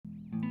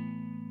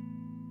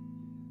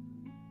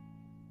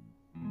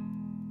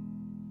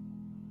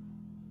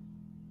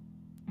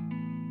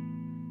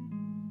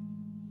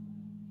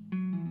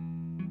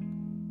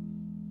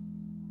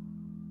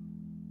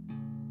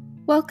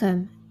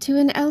Welcome to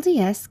an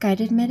LDS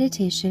guided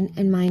meditation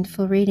and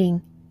mindful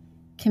reading,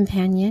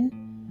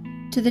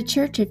 companion to the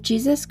Church of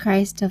Jesus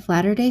Christ of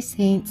Latter-day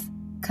Saints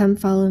Come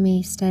Follow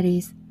Me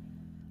studies.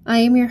 I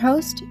am your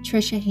host,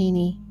 Tricia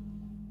Haney.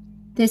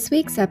 This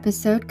week's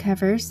episode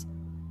covers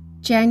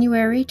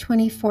January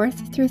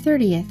 24th through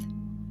 30th,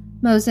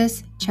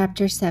 Moses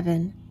chapter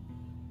 7.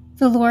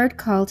 The Lord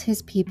called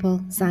his people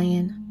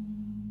Zion.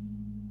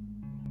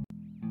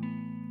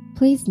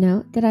 Please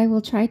note that I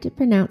will try to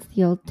pronounce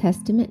the Old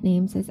Testament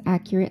names as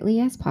accurately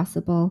as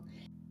possible,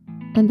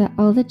 and that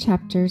all the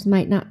chapters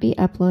might not be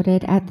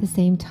uploaded at the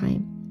same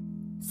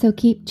time, so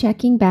keep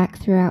checking back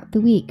throughout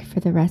the week for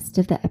the rest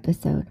of the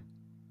episode.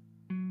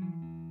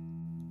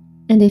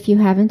 And if you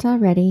haven't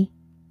already,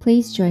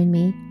 please join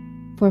me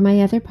for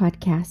my other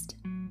podcast,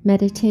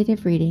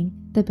 Meditative Reading,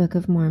 the Book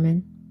of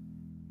Mormon.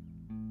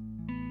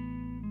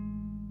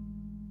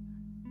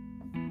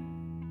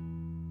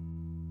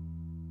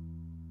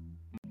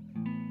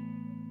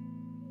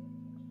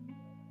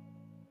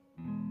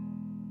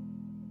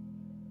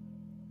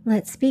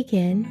 Let's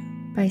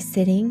begin by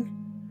sitting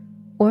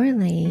or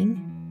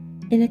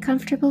laying in a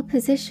comfortable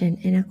position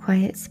in a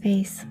quiet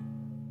space.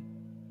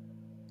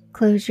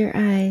 Close your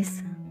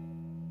eyes.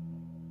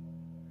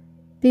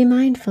 Be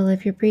mindful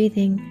of your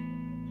breathing.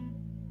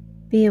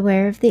 Be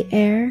aware of the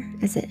air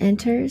as it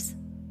enters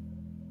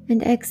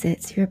and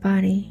exits your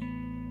body.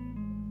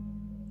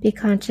 Be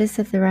conscious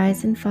of the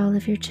rise and fall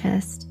of your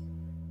chest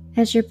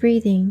as your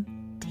breathing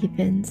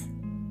deepens.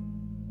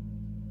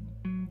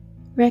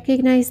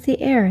 Recognize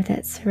the air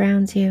that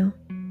surrounds you,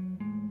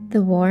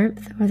 the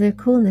warmth or the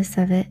coolness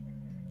of it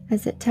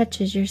as it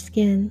touches your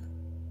skin.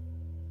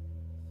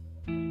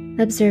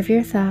 Observe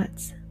your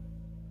thoughts.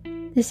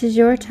 This is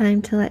your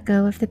time to let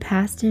go of the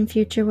past and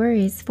future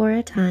worries for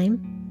a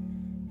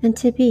time and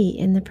to be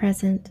in the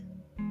present.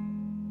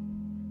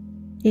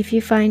 If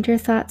you find your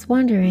thoughts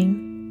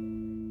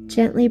wandering,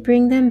 gently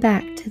bring them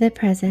back to the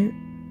present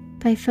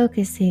by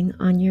focusing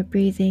on your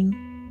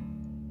breathing.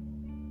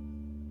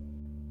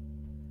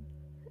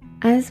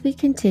 As we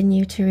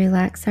continue to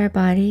relax our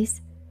bodies,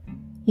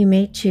 you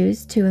may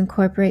choose to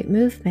incorporate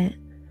movement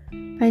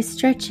by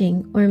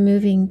stretching or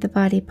moving the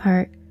body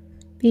part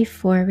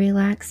before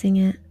relaxing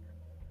it,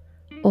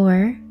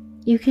 or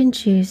you can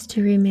choose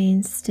to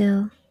remain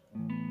still.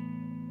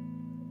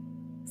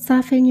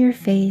 Soften your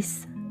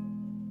face,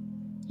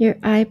 your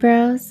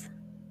eyebrows,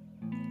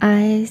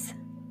 eyes,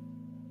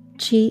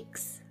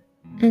 cheeks,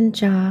 and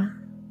jaw.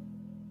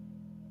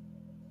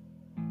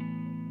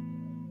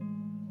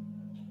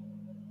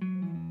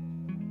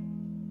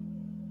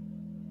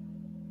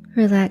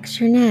 Relax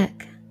your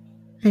neck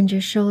and your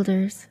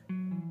shoulders.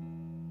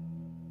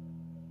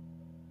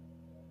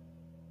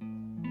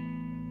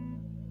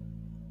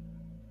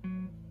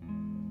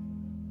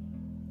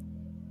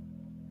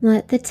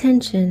 Let the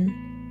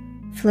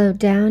tension flow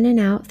down and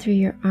out through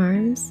your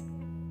arms,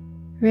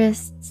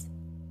 wrists,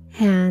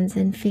 hands,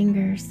 and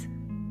fingers.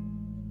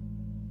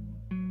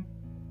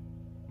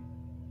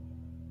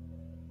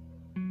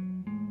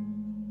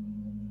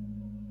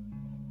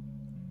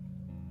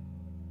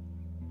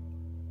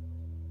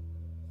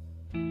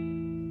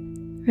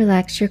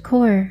 Relax your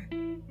core,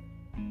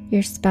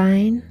 your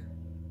spine,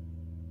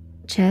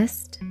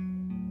 chest,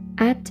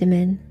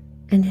 abdomen,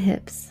 and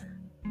hips.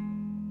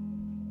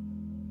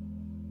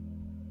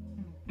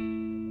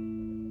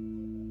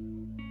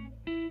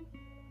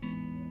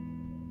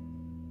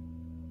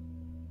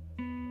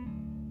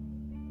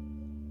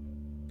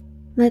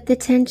 Let the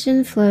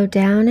tension flow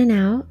down and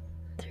out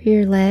through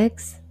your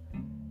legs,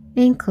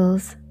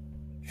 ankles,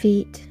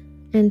 feet,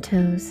 and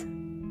toes.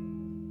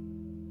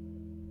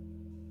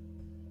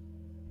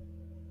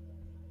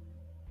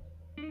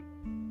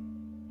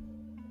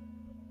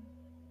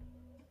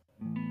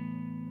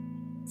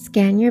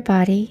 Scan your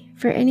body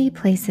for any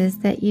places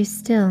that you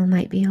still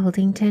might be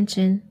holding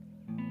tension,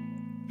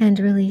 and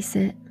release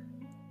it.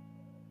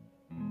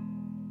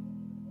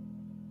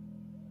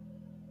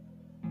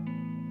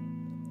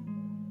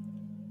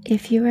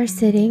 If you are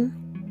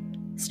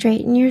sitting,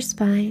 straighten your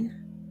spine,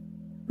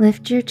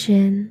 lift your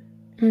chin,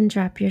 and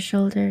drop your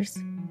shoulders.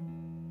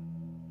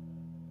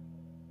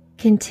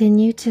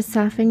 Continue to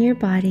soften your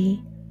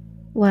body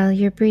while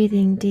your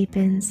breathing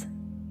deepens.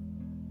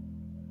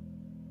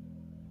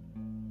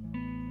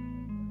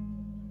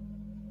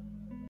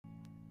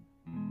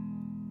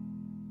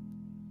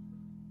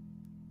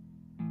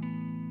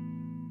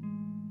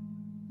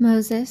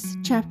 Moses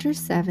chapter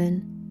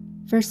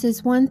 7,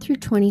 verses 1 through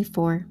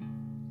 24,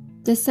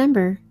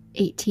 December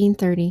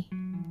 1830.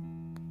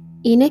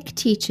 Enoch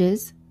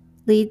teaches,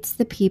 leads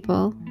the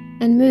people,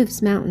 and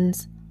moves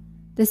mountains.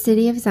 The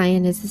city of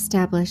Zion is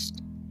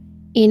established.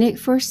 Enoch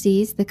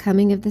foresees the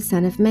coming of the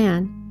Son of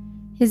Man,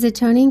 his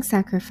atoning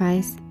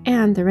sacrifice,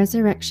 and the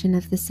resurrection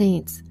of the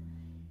saints.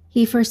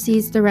 He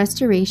foresees the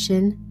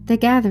restoration, the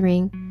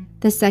gathering,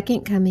 the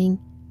second coming,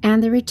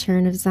 and the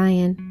return of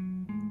Zion.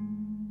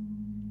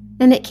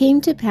 And it came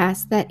to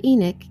pass that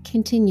Enoch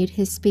continued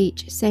his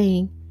speech,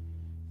 saying,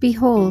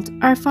 Behold,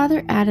 our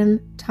father Adam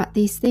taught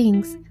these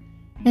things,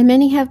 And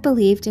many have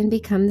believed and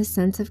become the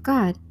sons of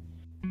God.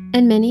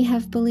 And many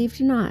have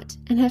believed not,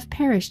 and have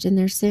perished in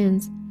their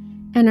sins,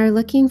 and are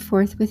looking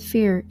forth with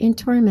fear in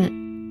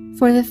torment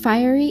for the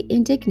fiery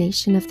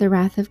indignation of the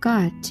wrath of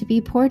God to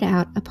be poured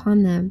out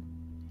upon them.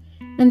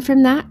 And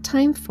from that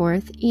time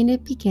forth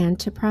Enoch began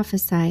to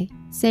prophesy,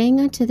 saying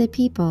unto the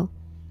people,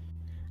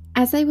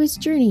 As I was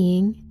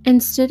journeying,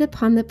 and stood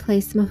upon the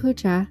place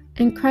Mahujah,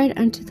 and cried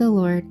unto the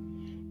Lord,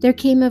 there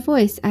came a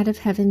voice out of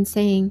heaven,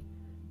 saying,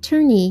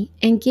 Turn ye,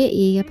 and get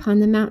ye upon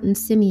the mountain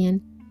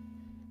Simeon.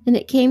 And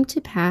it came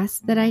to pass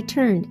that I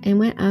turned and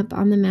went up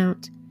on the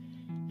mount.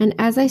 And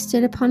as I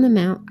stood upon the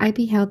mount, I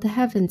beheld the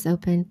heavens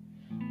open,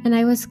 and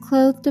I was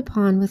clothed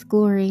upon with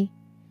glory.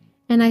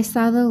 And I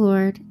saw the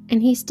Lord,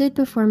 and he stood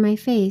before my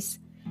face,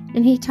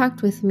 and he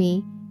talked with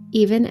me,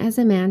 even as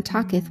a man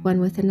talketh one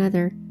with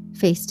another,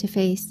 face to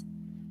face.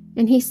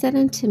 And he said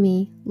unto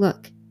me,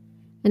 Look,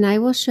 and I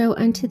will show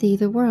unto thee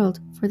the world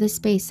for the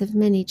space of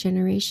many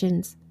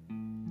generations.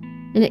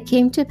 And it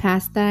came to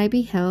pass that I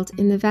beheld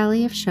in the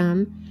valley of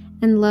Shum,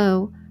 and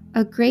lo,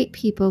 a great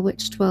people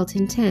which dwelt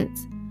in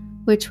tents,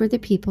 which were the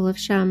people of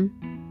Shum.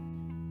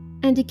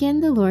 And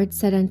again the Lord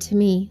said unto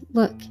me,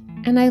 Look,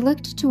 and I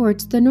looked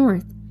towards the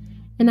north,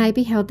 and I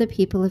beheld the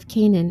people of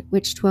Canaan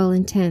which dwell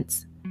in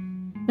tents.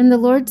 And the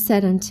Lord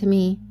said unto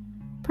me,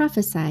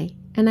 Prophesy.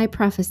 And I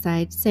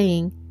prophesied,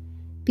 saying,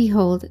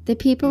 Behold, the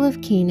people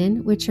of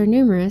Canaan, which are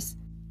numerous,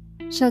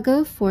 shall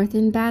go forth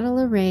in battle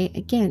array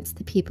against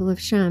the people of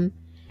Shum,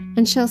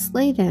 and shall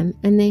slay them,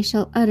 and they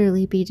shall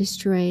utterly be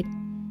destroyed.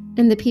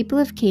 And the people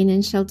of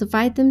Canaan shall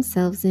divide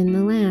themselves in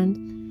the land,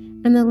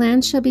 and the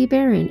land shall be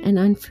barren and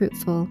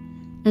unfruitful,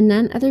 and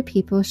none other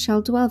people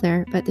shall dwell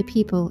there but the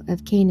people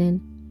of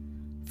Canaan.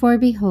 For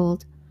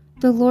behold,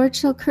 the Lord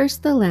shall curse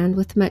the land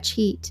with much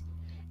heat,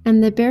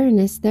 and the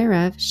barrenness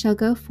thereof shall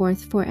go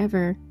forth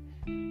forever.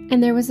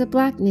 And there was a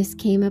blackness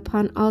came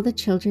upon all the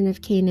children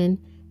of Canaan,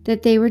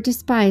 that they were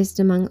despised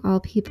among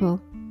all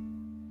people.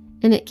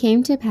 And it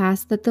came to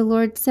pass that the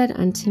Lord said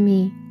unto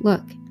me,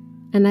 Look,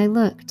 and I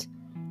looked,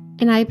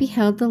 and I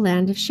beheld the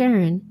land of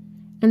Sharon,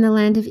 and the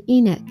land of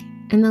Enoch,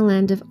 and the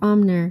land of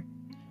Omner,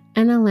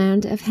 and the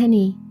land of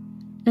Heni,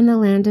 and the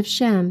land of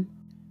Shem,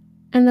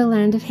 and the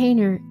land of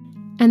Haner,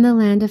 and the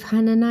land of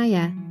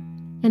Hananiah,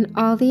 and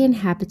all the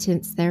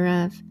inhabitants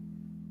thereof.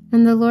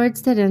 And the Lord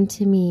said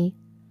unto me,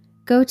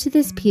 Go to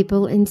this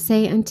people, and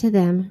say unto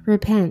them,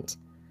 Repent,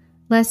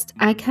 lest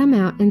I come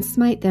out and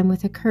smite them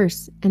with a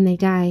curse, and they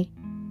die.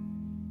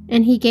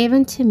 And he gave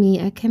unto me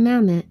a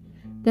commandment,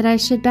 that I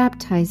should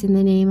baptize in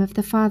the name of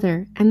the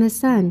Father, and the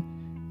Son,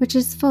 which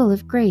is full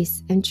of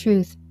grace and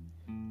truth,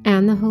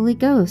 and the Holy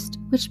Ghost,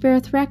 which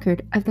beareth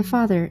record of the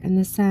Father and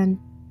the Son.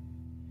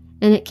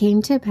 And it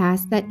came to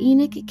pass that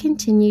Enoch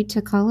continued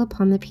to call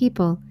upon the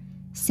people,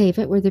 save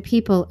it were the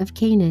people of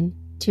Canaan,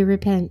 to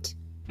repent.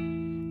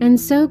 And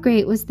so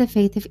great was the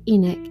faith of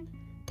Enoch,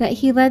 that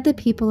he led the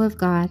people of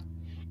God,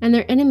 and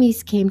their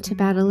enemies came to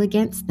battle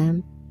against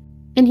them.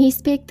 And he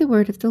spake the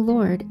word of the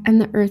Lord,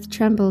 and the earth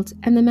trembled,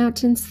 and the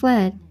mountains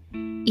fled,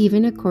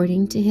 even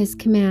according to his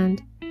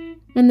command.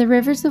 And the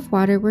rivers of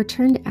water were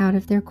turned out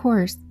of their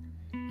course,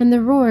 and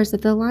the roars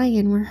of the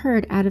lion were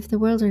heard out of the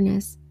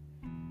wilderness.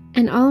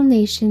 And all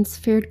nations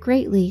feared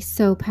greatly,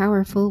 so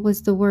powerful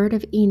was the word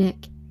of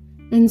Enoch,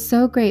 and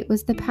so great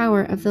was the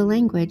power of the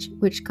language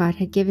which God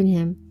had given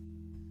him.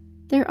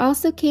 There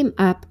also came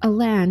up a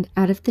land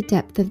out of the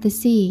depth of the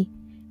sea,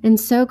 and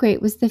so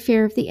great was the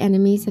fear of the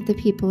enemies of the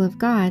people of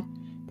God,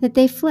 that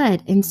they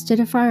fled and stood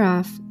afar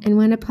off, and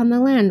went upon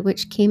the land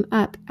which came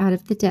up out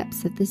of the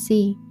depths of the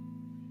sea.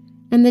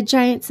 And the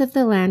giants of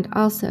the land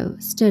also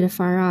stood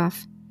afar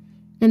off.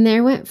 And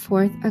there went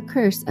forth a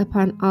curse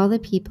upon all the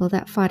people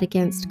that fought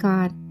against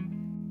God.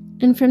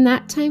 And from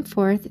that time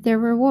forth there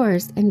were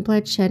wars and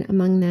bloodshed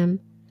among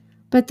them.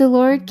 But the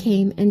Lord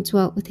came and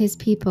dwelt with his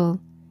people,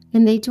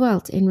 and they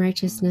dwelt in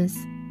righteousness.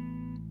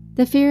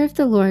 The fear of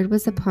the Lord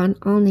was upon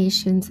all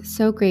nations,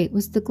 so great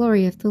was the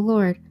glory of the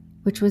Lord,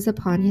 which was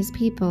upon his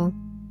people.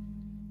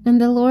 And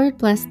the Lord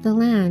blessed the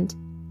land,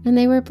 and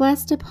they were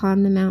blessed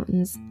upon the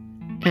mountains,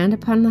 and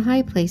upon the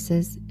high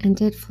places, and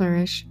did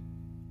flourish.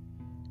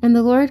 And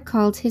the Lord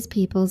called his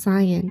people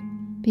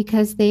Zion,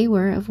 because they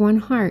were of one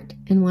heart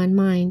and one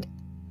mind,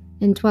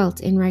 and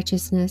dwelt in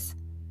righteousness.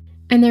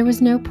 And there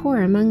was no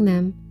poor among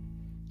them.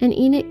 And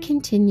Enoch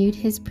continued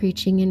his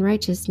preaching in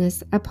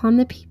righteousness upon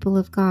the people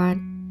of God.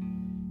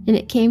 And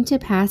it came to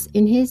pass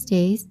in his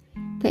days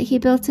that he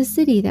built a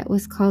city that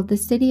was called the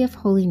city of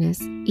holiness,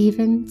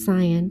 even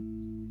Zion.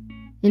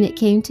 And it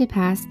came to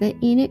pass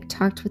that Enoch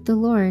talked with the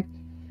Lord,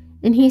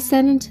 and he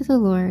said unto the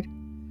Lord,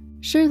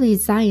 Surely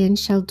Zion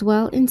shall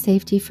dwell in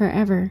safety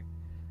forever.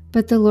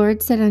 But the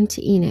Lord said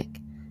unto Enoch,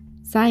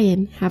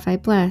 Zion have I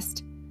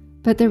blessed,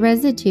 but the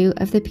residue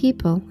of the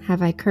people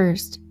have I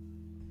cursed.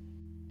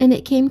 And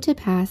it came to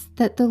pass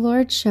that the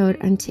Lord showed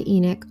unto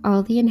Enoch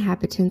all the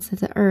inhabitants of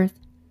the earth.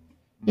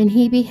 And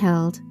he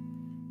beheld,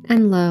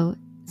 and lo,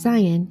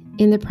 Zion,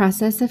 in the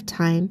process of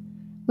time,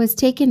 was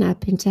taken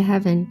up into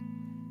heaven.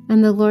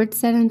 And the Lord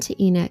said unto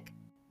Enoch,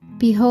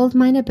 Behold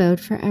mine abode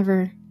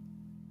forever.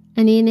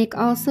 And Enoch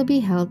also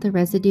beheld the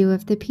residue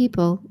of the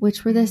people,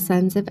 which were the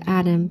sons of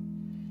Adam.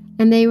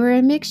 And they were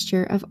a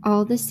mixture of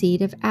all the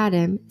seed of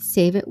Adam,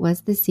 save it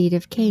was the seed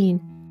of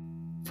Cain.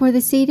 For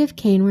the seed of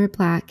Cain were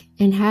black,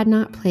 and had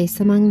not place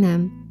among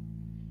them.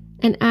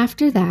 And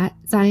after that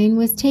Zion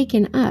was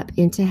taken up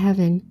into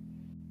heaven.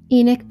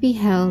 Enoch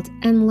beheld,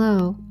 and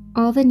lo,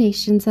 all the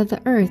nations of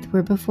the earth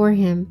were before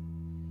him.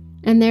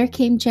 And there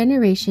came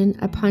generation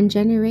upon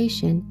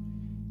generation,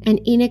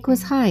 and Enoch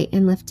was high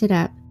and lifted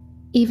up,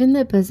 even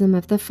the bosom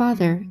of the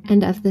Father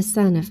and of the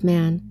Son of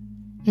Man.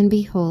 And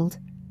behold,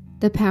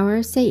 the power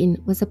of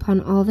Satan was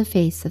upon all the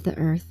face of the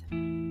earth.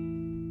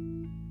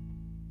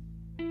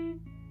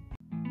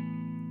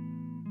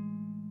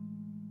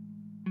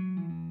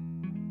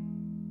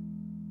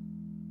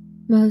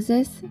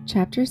 Moses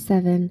chapter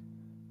 7,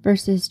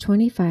 verses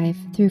 25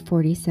 through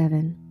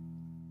 47.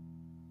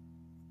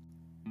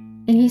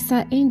 And he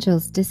saw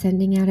angels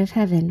descending out of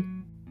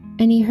heaven,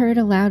 and he heard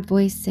a loud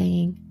voice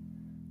saying,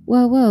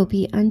 Woe, woe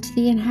be unto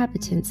the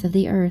inhabitants of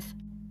the earth.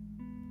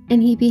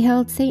 And he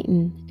beheld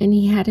Satan, and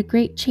he had a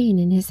great chain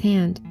in his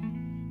hand,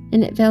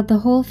 and it veiled the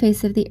whole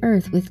face of the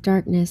earth with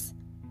darkness.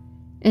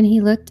 And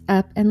he looked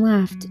up and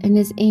laughed, and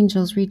his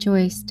angels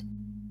rejoiced.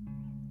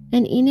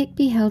 And Enoch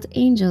beheld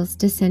angels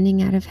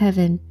descending out of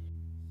heaven,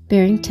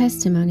 bearing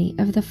testimony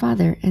of the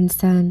Father and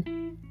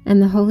Son,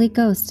 and the Holy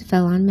Ghost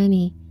fell on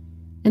many,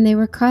 and they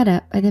were caught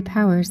up by the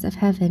powers of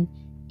heaven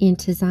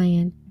into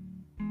Zion.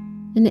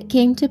 And it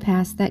came to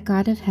pass that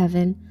God of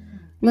heaven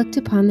looked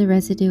upon the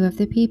residue of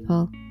the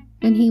people,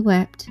 and he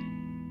wept.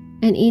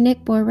 And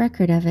Enoch bore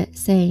record of it,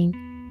 saying,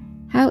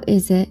 How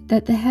is it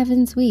that the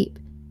heavens weep,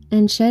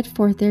 and shed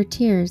forth their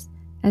tears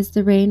as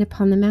the rain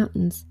upon the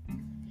mountains?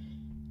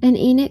 And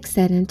Enoch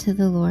said unto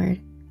the Lord,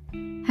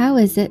 How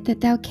is it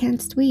that thou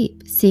canst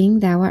weep, seeing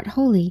thou art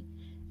holy,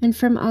 and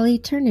from all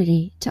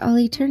eternity to all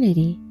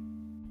eternity?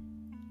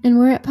 And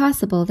were it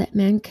possible that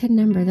man could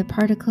number the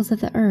particles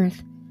of the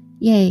earth,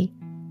 yea,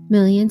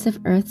 millions of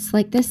earths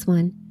like this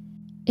one,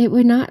 it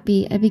would not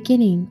be a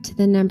beginning to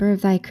the number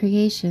of thy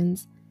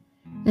creations.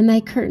 And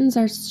thy curtains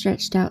are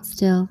stretched out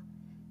still,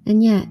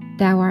 and yet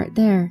thou art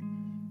there,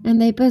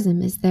 and thy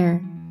bosom is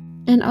there.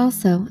 And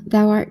also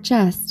thou art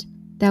just,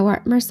 thou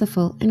art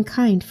merciful and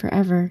kind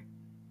forever.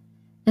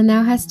 And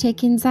thou hast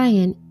taken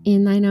Zion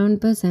in thine own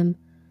bosom,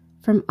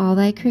 from all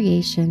thy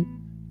creation,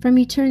 from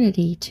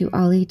eternity to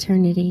all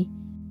eternity.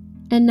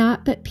 And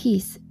naught but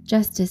peace,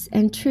 justice,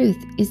 and truth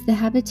is the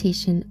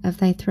habitation of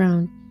thy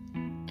throne.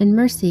 And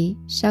mercy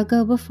shall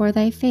go before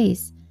thy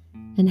face,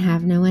 and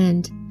have no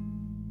end.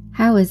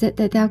 How is it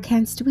that thou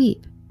canst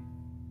weep?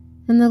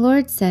 And the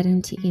Lord said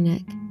unto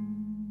Enoch,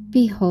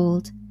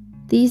 Behold,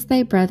 these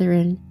thy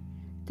brethren,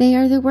 they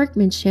are the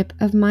workmanship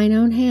of mine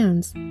own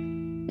hands,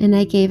 and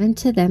I gave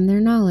unto them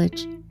their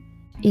knowledge,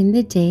 in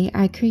the day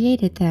I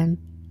created them,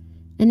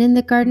 and in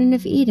the Garden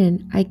of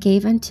Eden I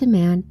gave unto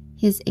man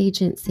his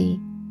agency.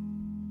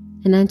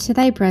 And unto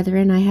thy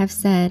brethren I have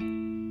said,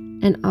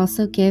 and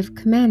also give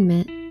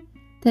commandment,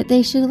 that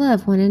they should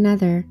love one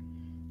another,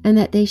 and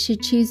that they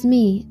should choose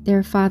me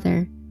their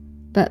father.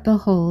 But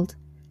behold,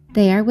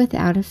 they are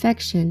without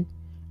affection,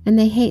 and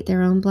they hate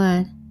their own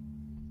blood.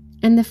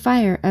 And the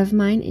fire of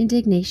mine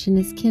indignation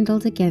is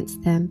kindled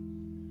against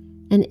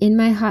them, and in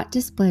my hot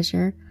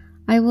displeasure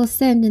I will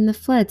send in the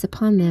floods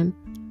upon them,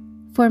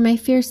 for my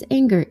fierce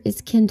anger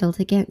is kindled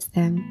against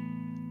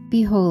them.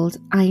 Behold,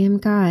 I am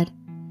God.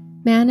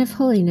 Man of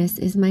holiness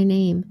is my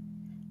name.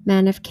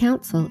 Man of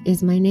counsel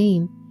is my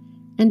name,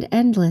 and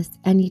endless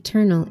and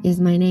eternal is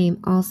my name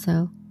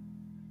also.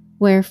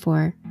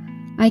 Wherefore,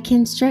 I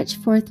can stretch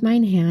forth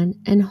mine hand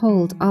and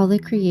hold all the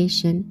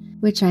creation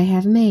which I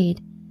have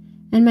made,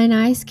 and mine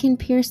eyes can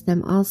pierce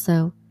them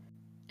also.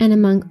 And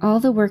among all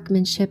the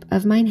workmanship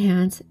of mine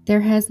hands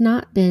there has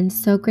not been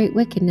so great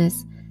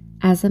wickedness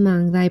as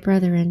among thy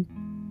brethren.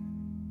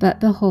 But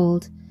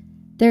behold,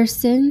 their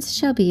sins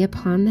shall be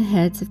upon the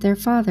heads of their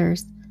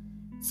fathers.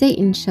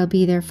 Satan shall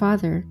be their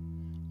father,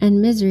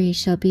 and misery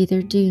shall be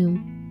their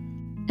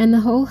doom. And the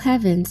whole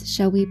heavens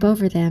shall weep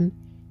over them,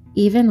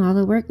 even all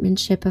the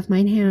workmanship of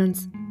mine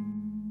hands.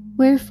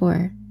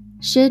 Wherefore,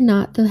 should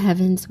not the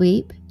heavens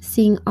weep,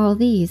 seeing all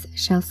these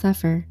shall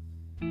suffer?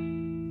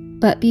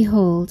 But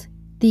behold,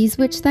 these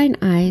which thine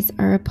eyes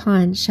are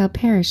upon shall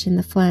perish in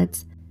the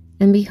floods,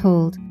 and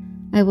behold,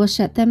 I will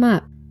shut them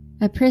up,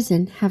 a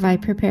prison have I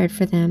prepared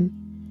for them.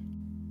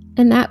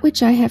 And that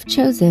which I have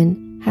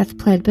chosen hath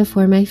pled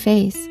before my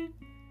face.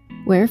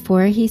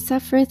 Wherefore he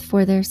suffereth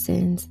for their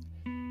sins,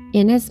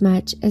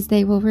 inasmuch as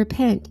they will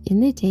repent in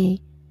the day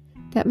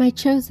that my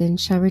chosen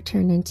shall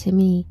return unto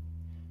me,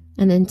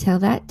 and until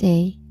that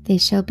day they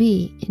shall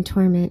be in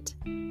torment.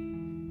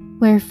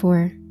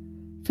 Wherefore,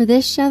 for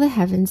this shall the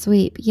heavens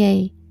weep,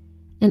 yea,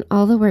 and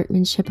all the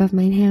workmanship of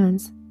mine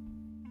hands.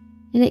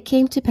 And it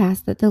came to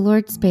pass that the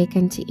Lord spake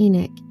unto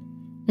Enoch,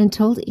 and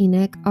told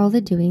Enoch all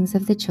the doings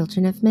of the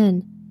children of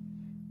men.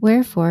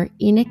 Wherefore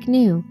Enoch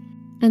knew,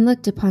 and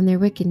looked upon their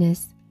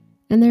wickedness,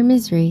 and their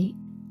misery,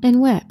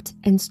 and wept,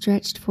 and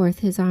stretched forth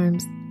his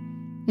arms,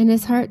 and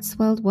his heart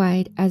swelled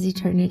wide as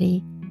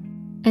eternity.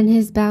 and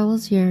his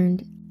bowels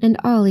yearned, and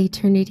all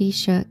eternity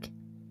shook.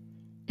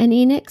 And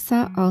Enoch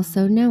saw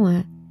also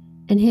Noah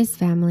and his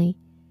family,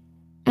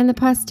 and the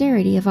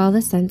posterity of all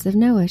the sons of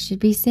Noah should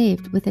be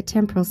saved with a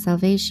temporal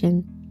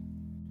salvation.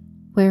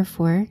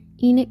 Wherefore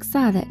Enoch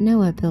saw that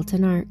Noah built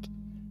an ark,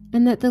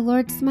 and that the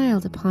Lord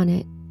smiled upon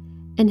it,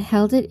 and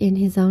held it in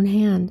his own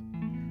hand.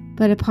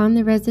 But upon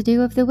the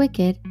residue of the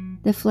wicked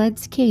the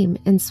floods came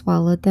and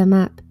swallowed them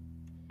up.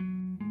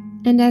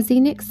 And as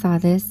Enoch saw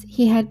this,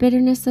 he had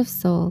bitterness of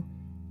soul,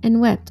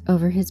 and wept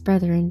over his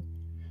brethren,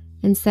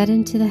 and said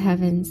unto the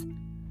heavens,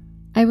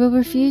 I will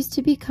refuse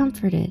to be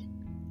comforted.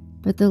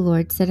 But the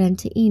Lord said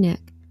unto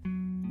Enoch,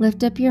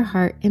 Lift up your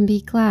heart, and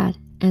be glad,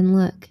 and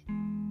look.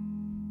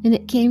 And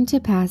it came to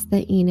pass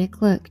that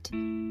Enoch looked,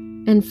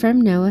 and from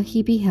Noah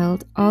he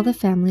beheld all the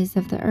families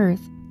of the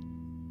earth.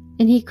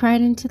 And he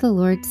cried unto the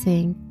Lord,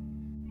 saying,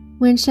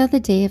 When shall the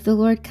day of the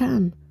Lord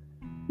come?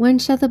 When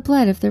shall the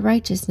blood of the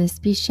righteousness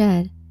be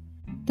shed,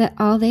 that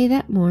all they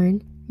that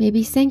mourn may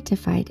be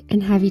sanctified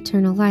and have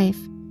eternal life?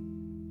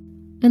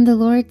 And the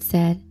Lord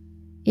said,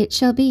 It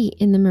shall be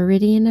in the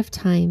meridian of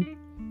time,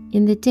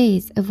 in the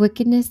days of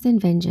wickedness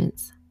and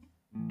vengeance.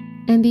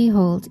 And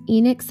behold,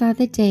 Enoch saw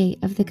the day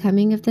of the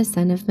coming of the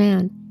Son of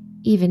Man,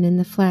 even in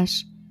the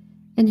flesh,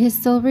 and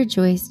his soul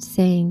rejoiced,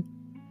 saying,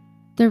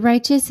 The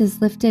righteous is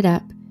lifted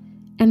up,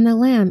 and the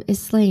Lamb is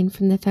slain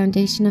from the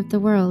foundation of the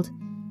world.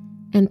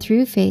 And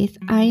through faith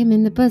I am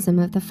in the bosom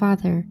of the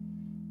Father,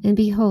 and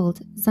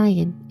behold,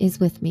 Zion is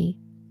with me.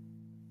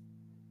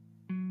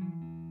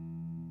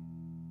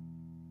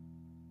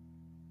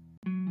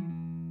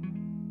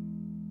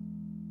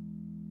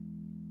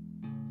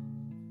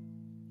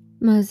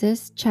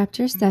 Moses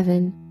chapter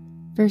 7,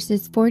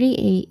 verses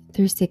 48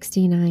 through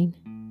 69.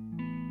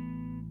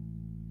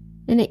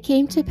 And it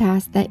came to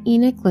pass that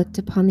Enoch looked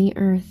upon the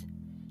earth,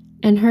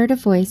 and heard a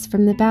voice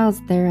from the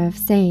bowels thereof,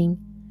 saying,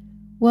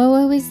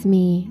 Woe is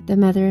me, the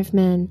mother of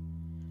men!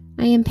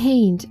 I am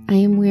pained, I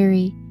am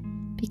weary,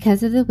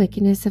 because of the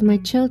wickedness of my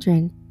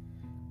children.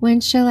 When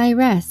shall I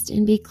rest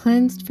and be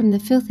cleansed from the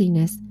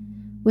filthiness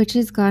which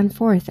is gone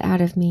forth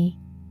out of me?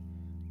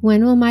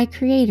 When will my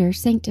Creator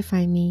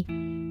sanctify me,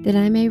 that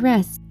I may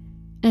rest,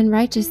 and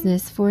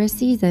righteousness for a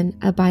season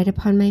abide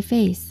upon my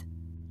face?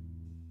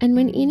 And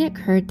when Enoch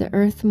heard the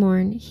earth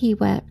mourn, he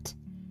wept,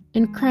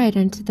 and cried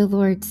unto the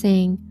Lord,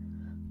 saying,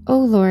 O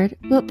Lord,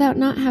 wilt thou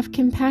not have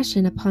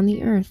compassion upon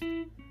the earth?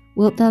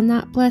 Wilt thou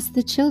not bless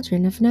the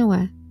children of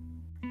Noah?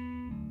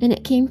 And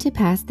it came to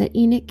pass that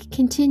Enoch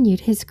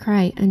continued his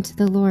cry unto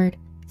the Lord,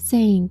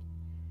 saying,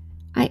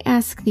 I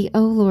ask thee,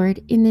 O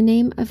Lord, in the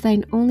name of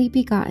thine only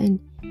begotten,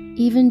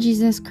 even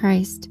Jesus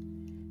Christ,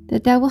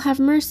 that thou wilt have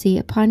mercy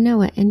upon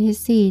Noah and his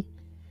seed,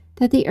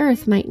 that the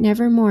earth might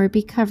never more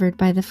be covered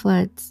by the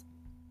floods.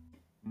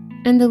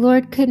 And the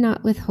Lord could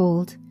not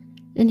withhold,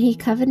 and he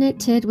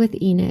covenanted with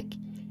Enoch,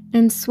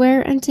 and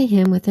sware unto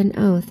him with an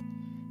oath,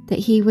 that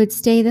he would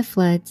stay the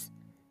floods,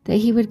 that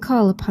he would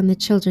call upon the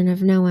children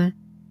of Noah.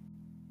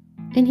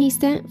 And he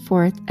sent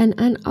forth an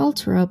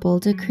unalterable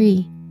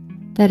decree,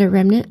 that a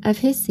remnant of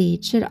his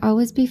seed should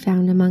always be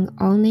found among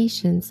all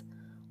nations,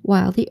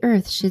 while the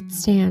earth should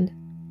stand.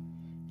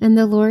 And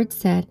the Lord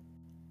said,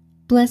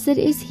 Blessed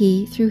is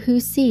he through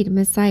whose seed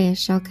Messiah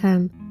shall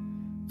come.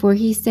 For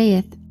he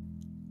saith,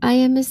 I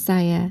am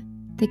Messiah,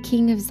 the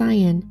King of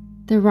Zion,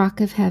 the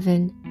rock of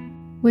heaven,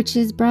 which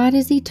is broad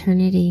as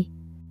eternity.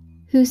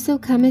 Whoso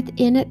cometh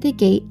in at the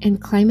gate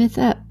and climbeth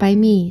up by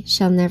me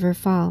shall never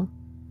fall.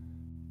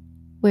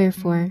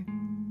 Wherefore,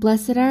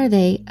 blessed are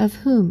they of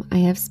whom I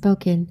have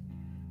spoken,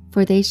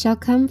 for they shall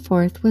come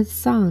forth with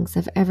songs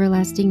of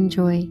everlasting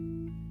joy.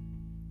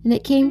 And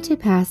it came to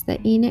pass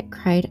that Enoch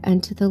cried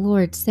unto the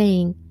Lord,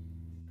 saying,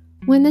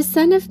 When the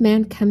Son of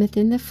Man cometh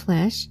in the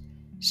flesh,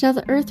 shall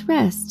the earth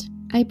rest?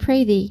 I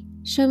pray thee,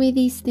 show me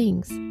these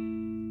things.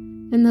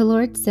 And the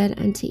Lord said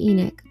unto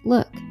Enoch,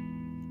 Look.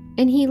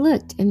 And he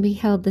looked, and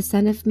beheld the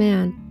Son of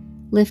Man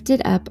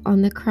lifted up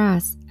on the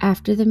cross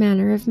after the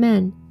manner of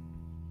men.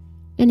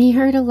 And he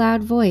heard a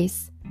loud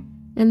voice,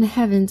 and the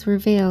heavens were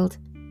veiled,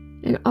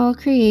 and all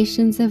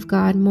creations of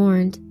God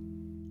mourned,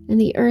 and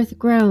the earth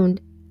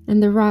groaned,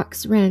 and the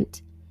rocks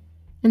rent,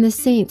 and the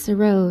saints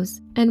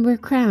arose, and were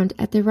crowned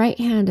at the right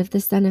hand of the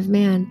Son of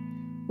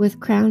Man, with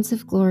crowns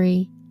of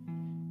glory.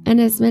 And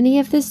as many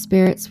of the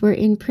spirits were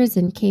in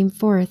prison came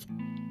forth,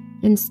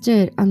 and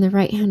stood on the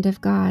right hand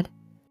of God.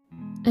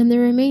 And the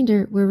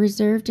remainder were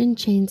reserved in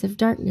chains of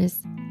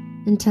darkness,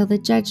 until the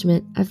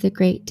judgment of the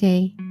great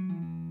day.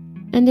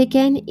 And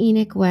again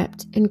Enoch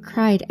wept, and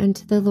cried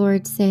unto the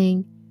Lord,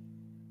 saying,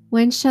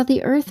 When shall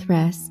the earth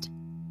rest?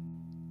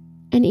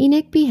 And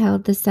Enoch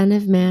beheld the Son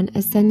of Man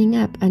ascending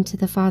up unto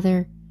the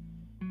Father.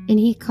 And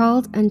he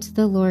called unto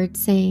the Lord,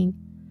 saying,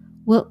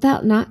 Wilt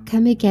thou not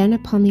come again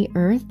upon the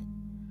earth?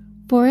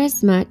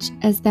 Forasmuch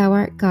as thou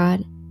art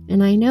God,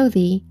 and I know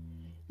thee,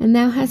 and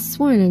thou hast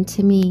sworn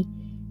unto me,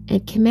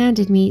 and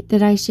commanded me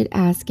that I should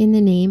ask in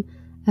the name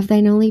of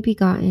thine only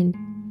begotten.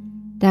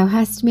 Thou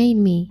hast made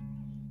me,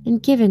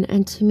 and given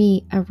unto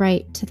me a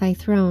right to thy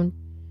throne,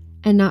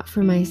 and not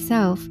for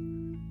myself,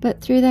 but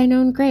through thine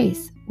own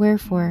grace.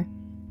 Wherefore,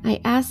 I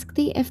ask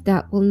thee if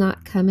thou wilt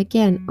not come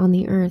again on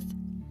the earth.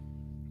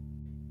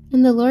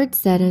 And the Lord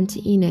said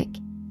unto Enoch,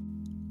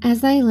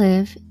 As I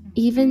live,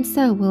 even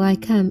so will I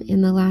come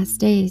in the last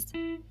days,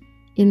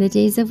 in the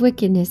days of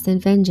wickedness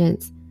and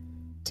vengeance,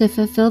 to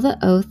fulfill the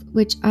oath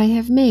which I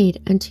have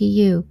made unto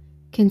you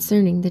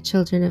concerning the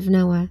children of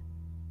Noah.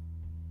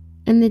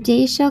 And the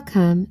day shall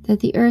come that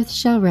the earth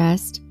shall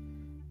rest,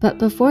 but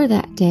before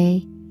that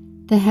day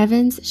the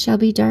heavens shall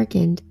be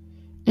darkened,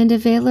 and a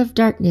veil of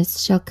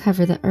darkness shall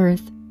cover the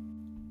earth.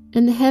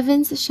 And the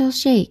heavens shall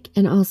shake,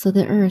 and also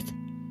the earth,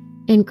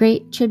 and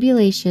great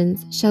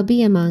tribulations shall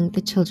be among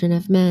the children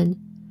of men,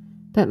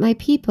 but my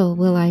people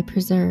will I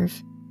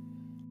preserve.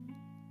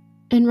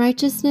 And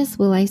righteousness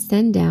will I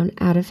send down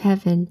out of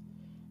heaven,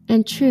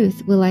 and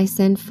truth will I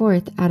send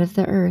forth out of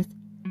the earth,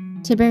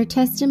 to bear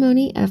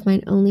testimony of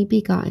mine only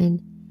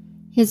begotten,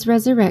 his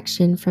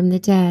resurrection from the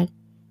dead,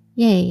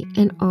 yea,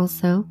 and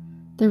also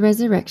the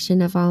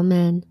resurrection of all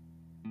men.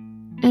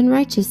 And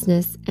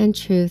righteousness and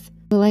truth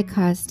will I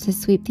cause to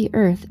sweep the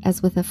earth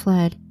as with a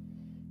flood,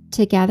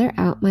 to gather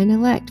out mine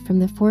elect from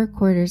the four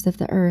quarters of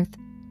the earth,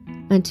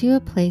 unto a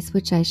place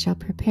which I shall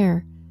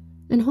prepare,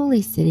 an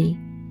holy city,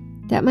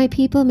 that my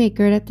people may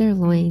gird up their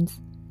loins,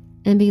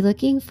 and be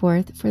looking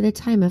forth for the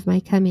time of my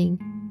coming.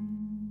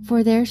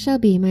 For there shall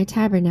be my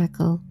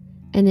tabernacle,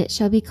 and it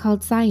shall be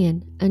called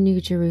Zion, a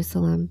new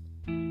Jerusalem.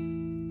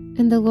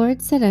 And the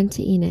Lord said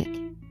unto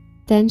Enoch,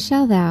 Then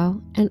shalt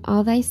thou and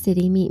all thy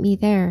city meet me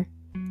there,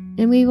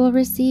 and we will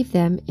receive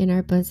them in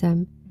our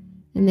bosom,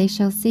 and they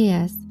shall see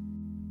us.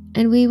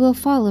 And we will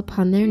fall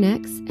upon their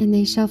necks, and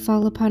they shall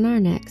fall upon our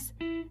necks,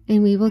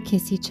 and we will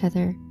kiss each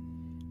other.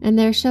 And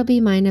there shall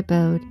be mine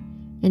abode,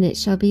 and it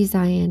shall be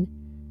Zion,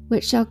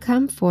 which shall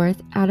come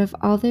forth out of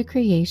all the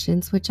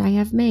creations which I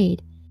have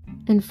made.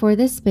 And for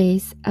the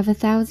space of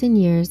 1,000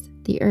 years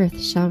the earth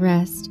shall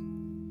rest.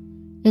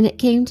 And it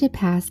came to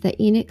pass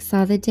that Enoch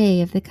saw the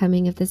day of the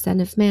coming of the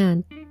Son of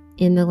Man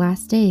in the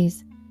last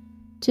days,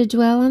 to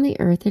dwell on the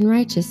earth in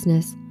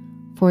righteousness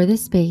for the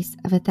space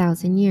of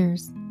 1,000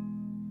 years.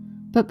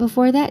 But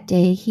before that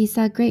day he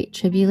saw great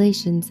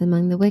tribulations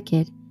among the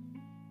wicked,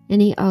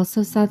 and he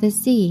also saw the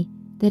sea,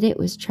 that it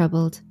was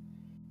troubled,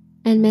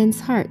 and men's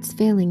hearts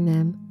failing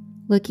them,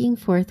 looking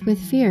forth with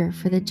fear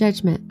for the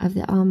judgment of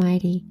the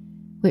Almighty,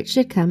 which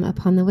should come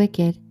upon the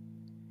wicked.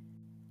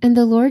 And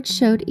the Lord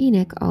showed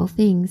Enoch all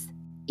things,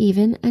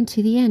 even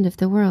unto the end of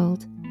the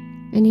world,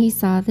 and he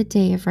saw the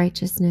day of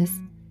righteousness,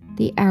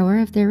 the hour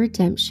of their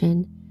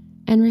redemption,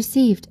 and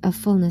received a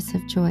fullness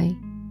of joy.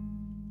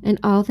 And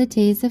all the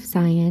days of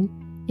Zion,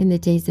 in the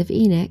days of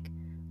Enoch,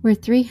 were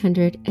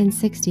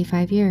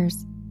 365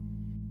 years.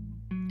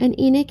 And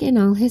Enoch and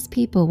all his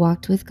people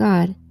walked with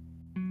God,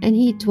 and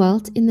he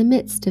dwelt in the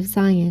midst of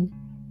Zion.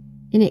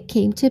 And it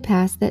came to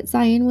pass that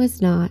Zion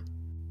was not,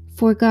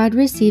 for God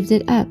received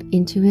it up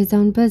into his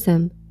own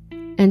bosom,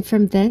 and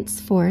from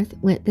thenceforth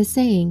went the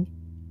saying,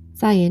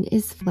 Zion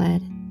is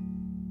fled.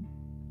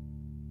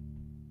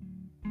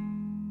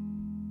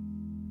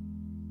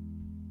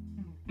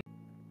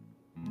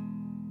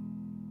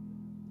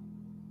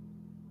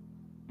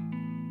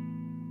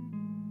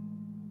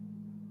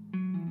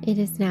 It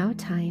is now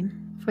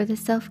time for the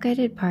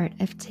self-guided part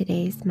of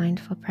today's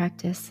mindful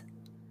practice.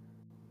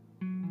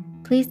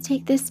 Please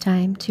take this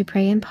time to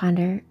pray and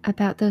ponder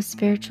about those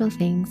spiritual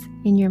things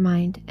in your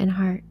mind and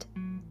heart.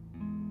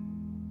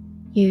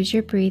 Use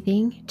your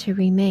breathing to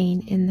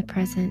remain in the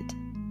present.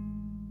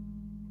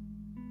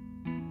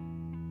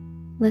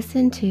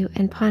 Listen to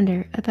and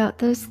ponder about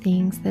those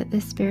things that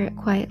the Spirit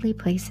quietly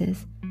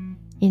places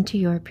into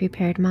your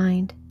prepared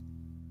mind.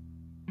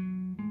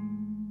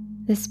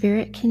 The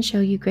Spirit can show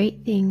you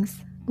great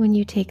things when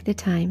you take the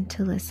time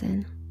to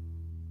listen.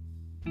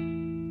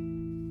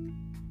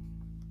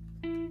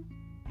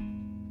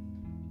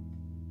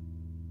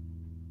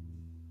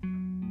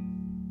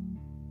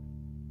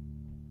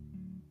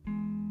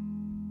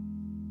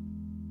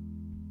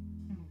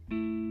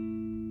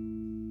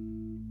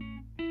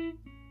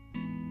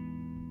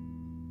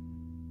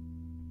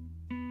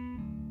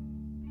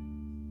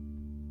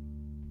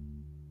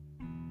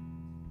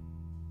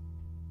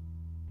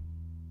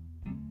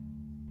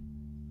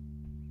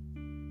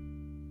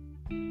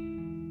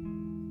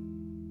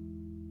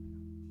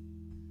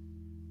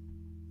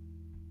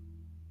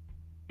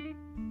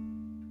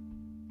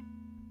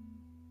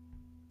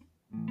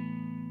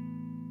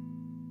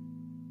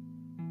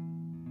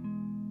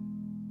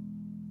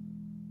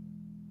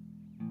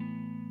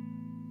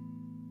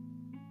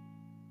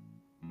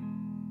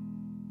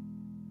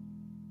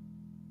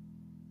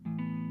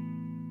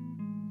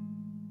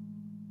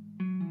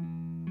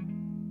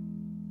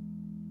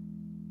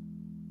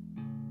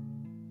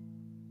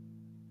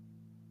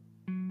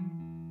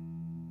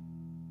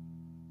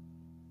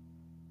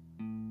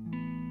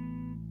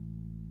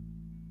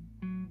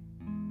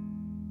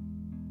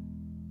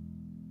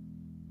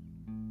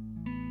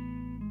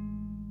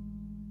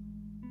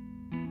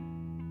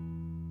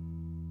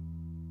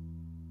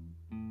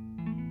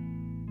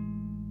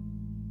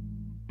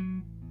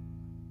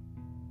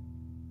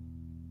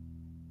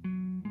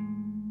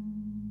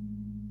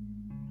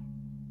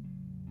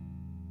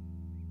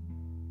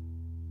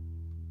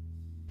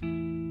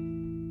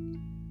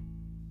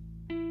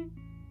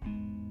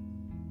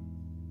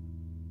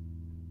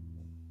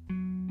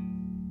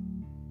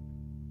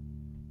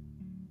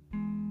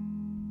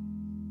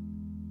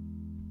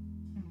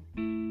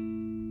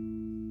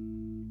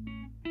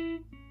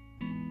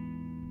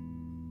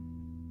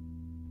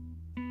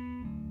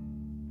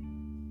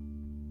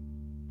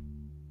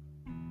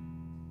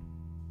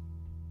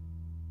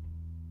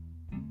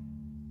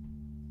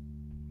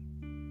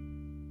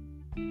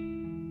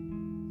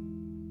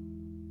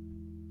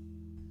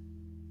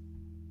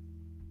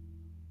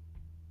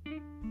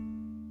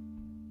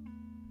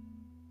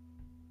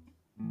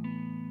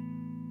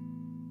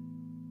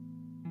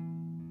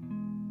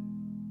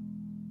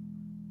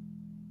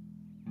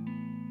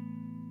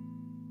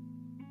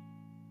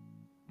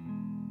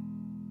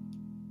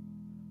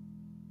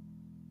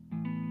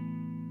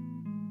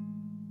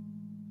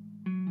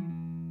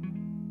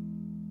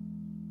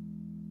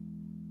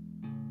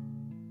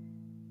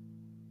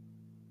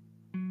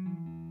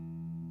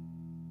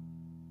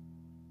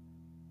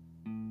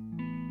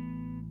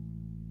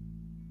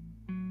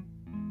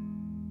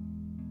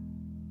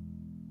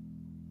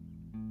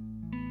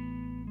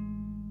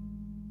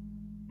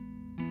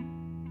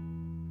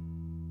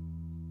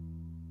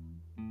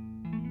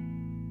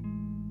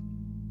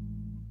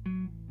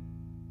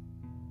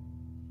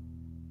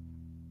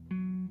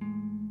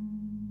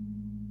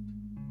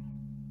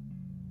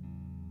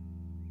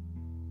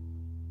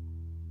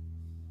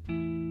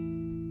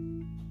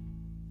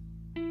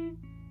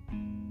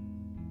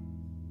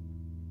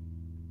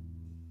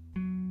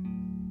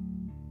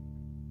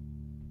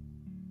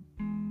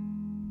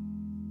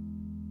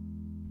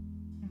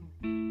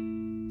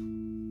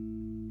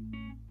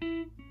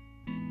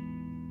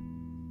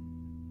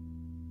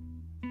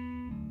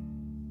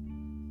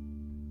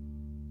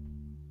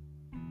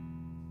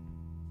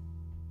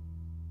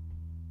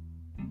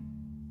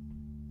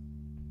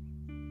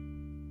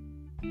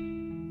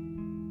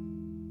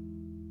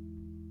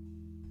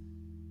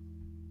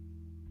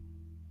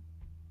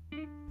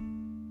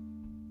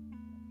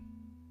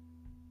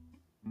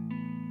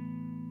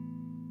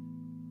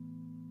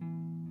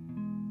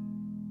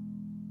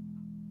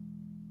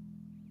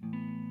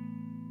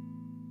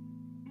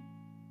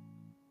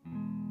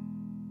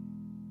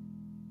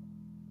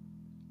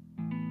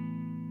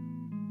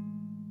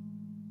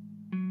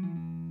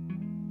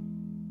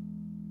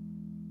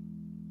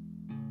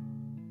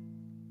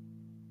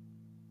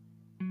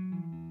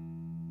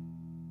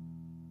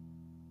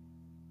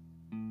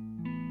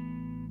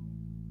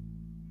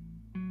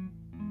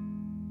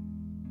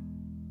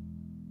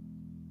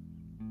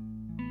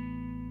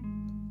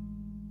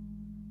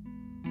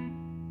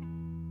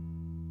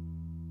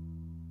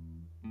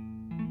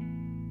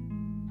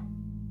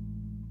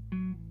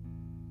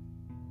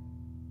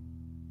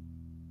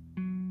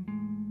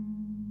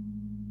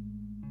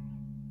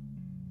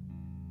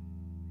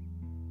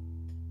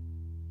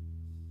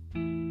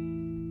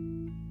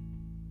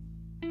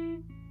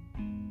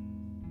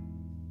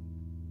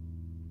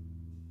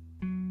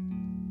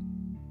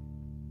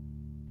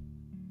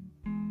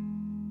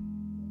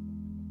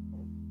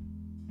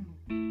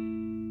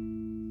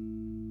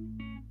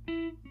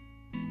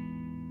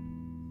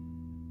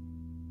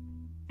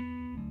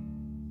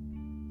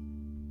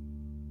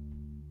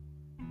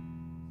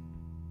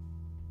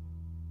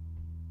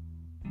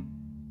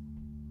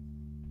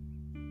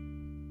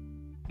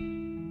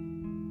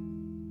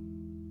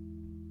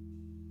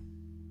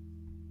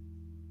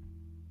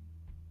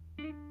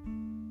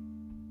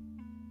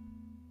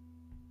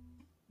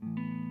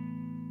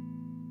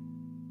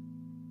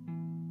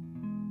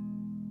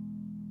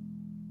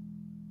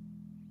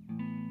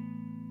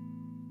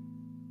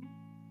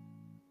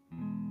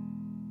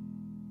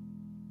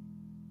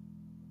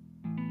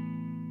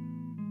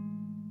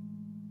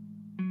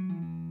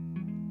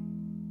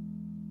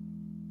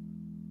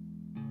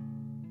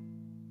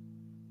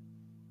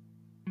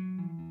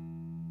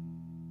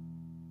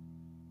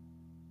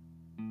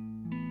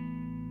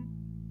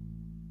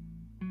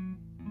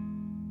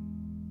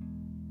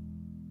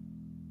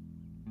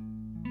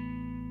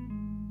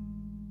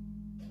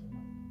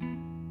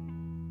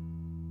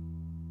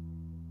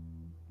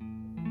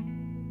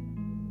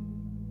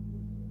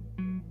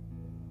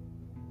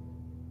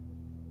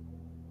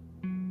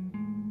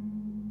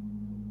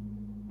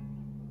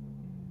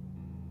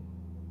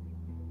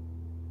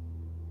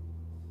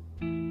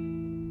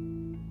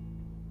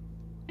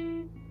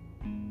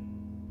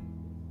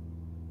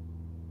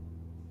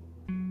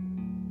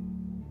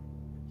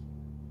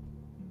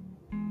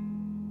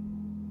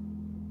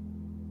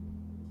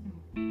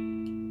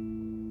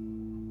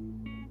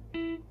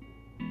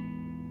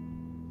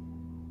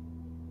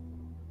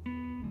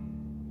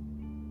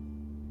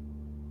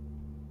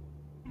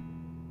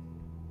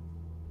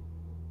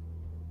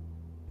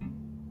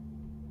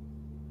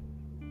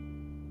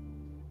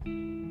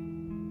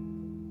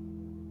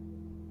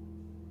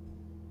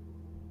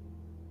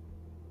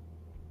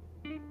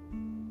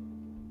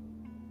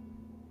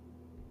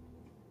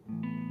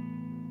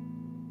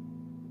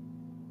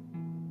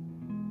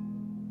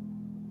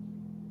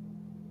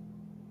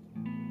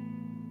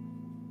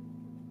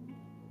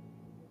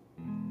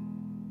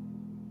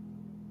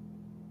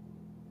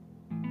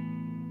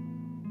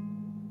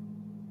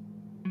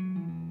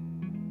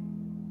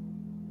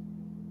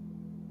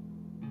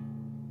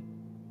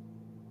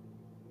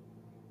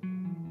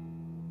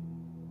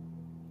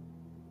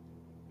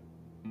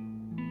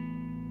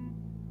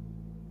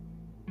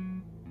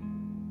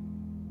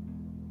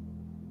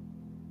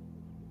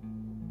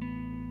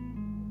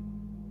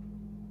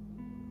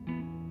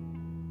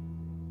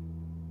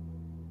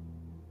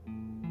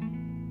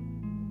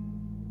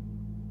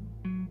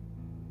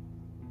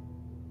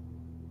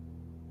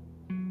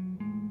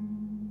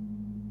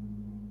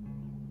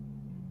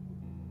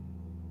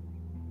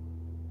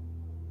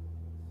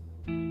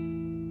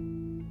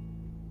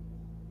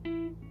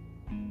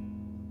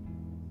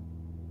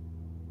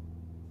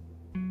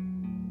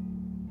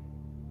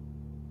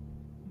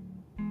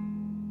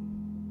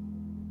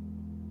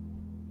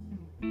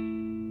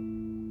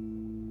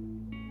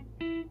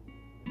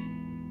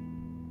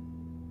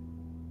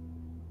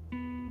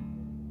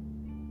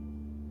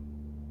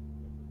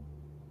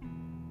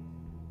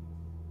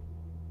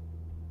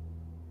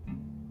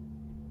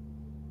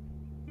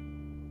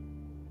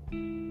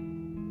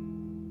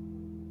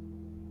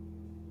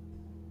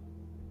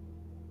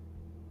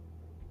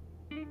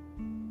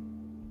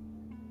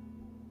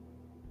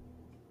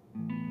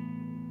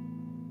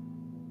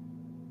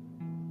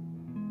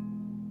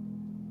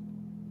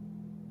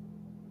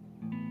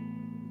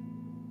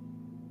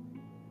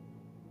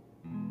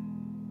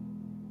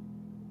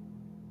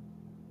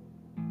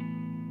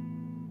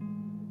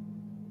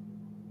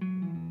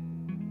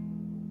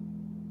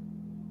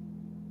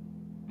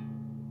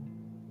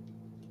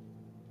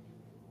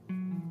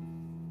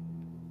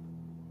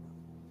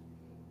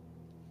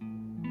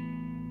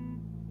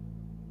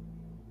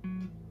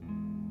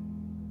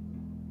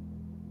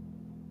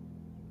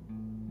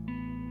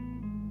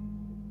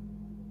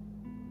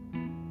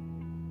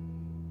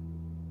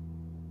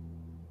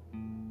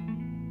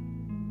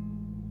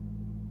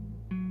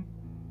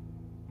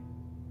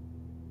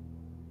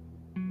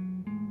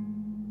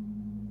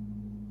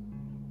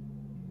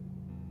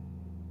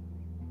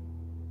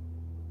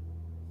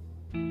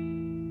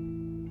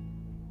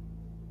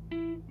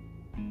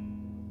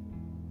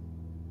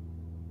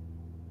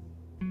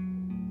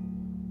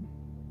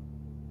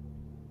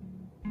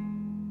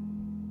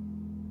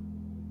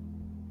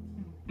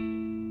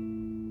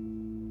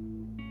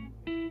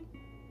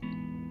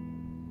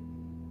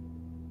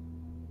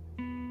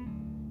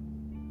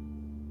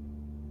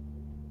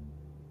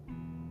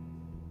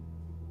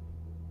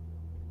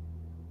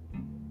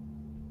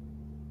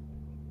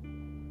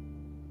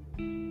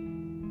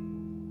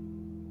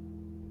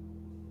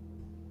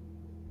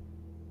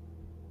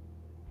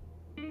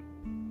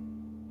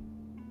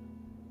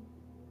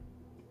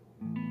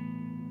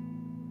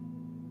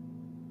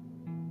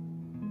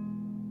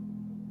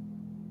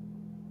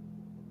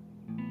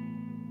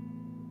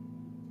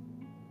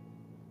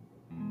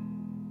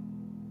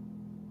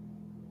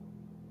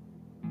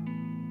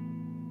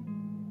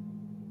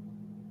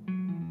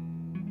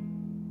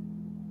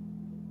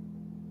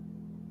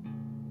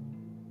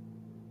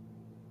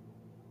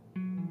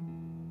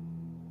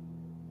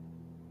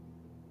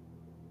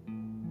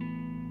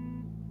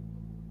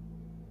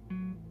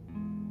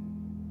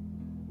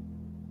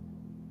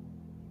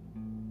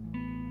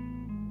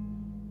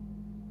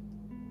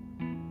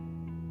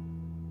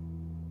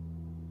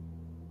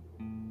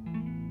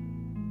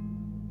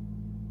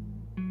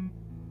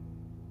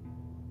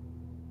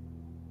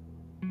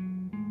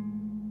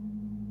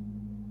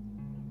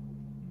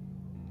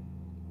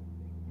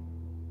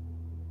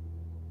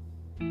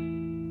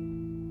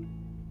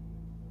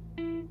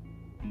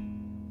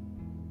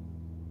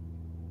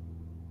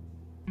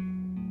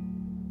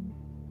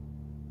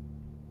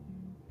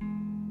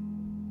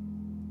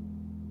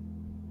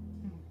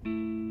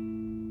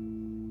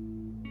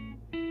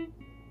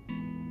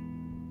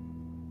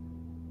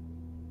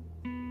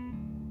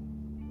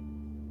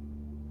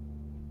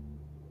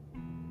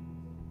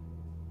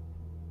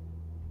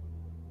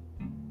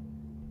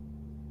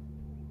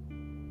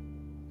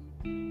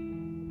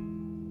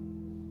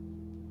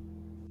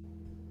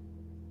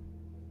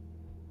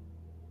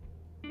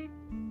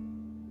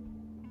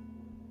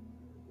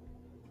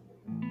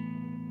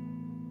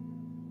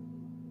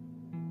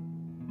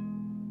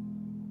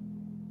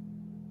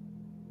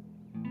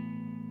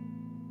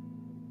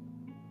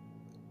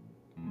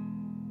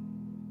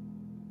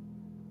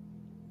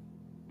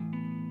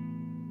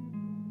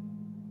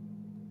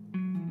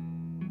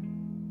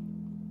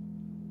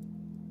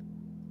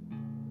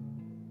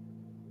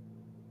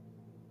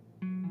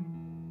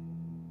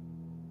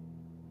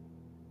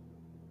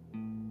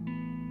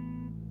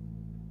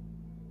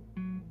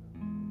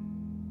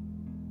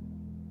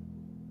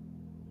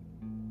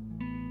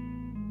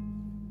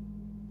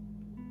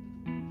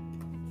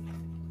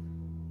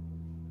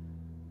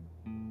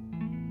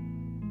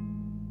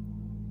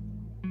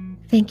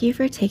 Thank you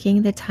for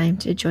taking the time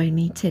to join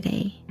me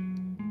today.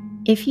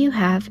 If you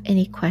have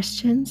any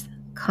questions,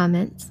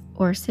 comments,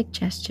 or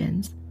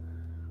suggestions,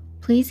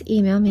 please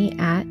email me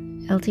at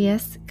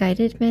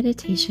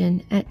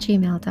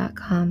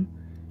ldsguidedmeditation@gmail.com.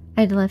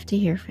 I'd love to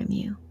hear from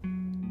you.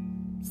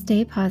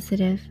 Stay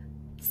positive,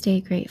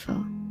 stay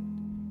grateful,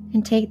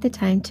 and take the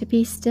time to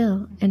be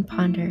still and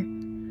ponder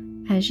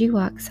as you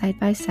walk side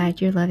by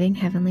side your loving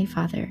Heavenly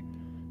Father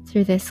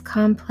through this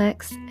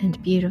complex and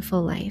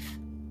beautiful life.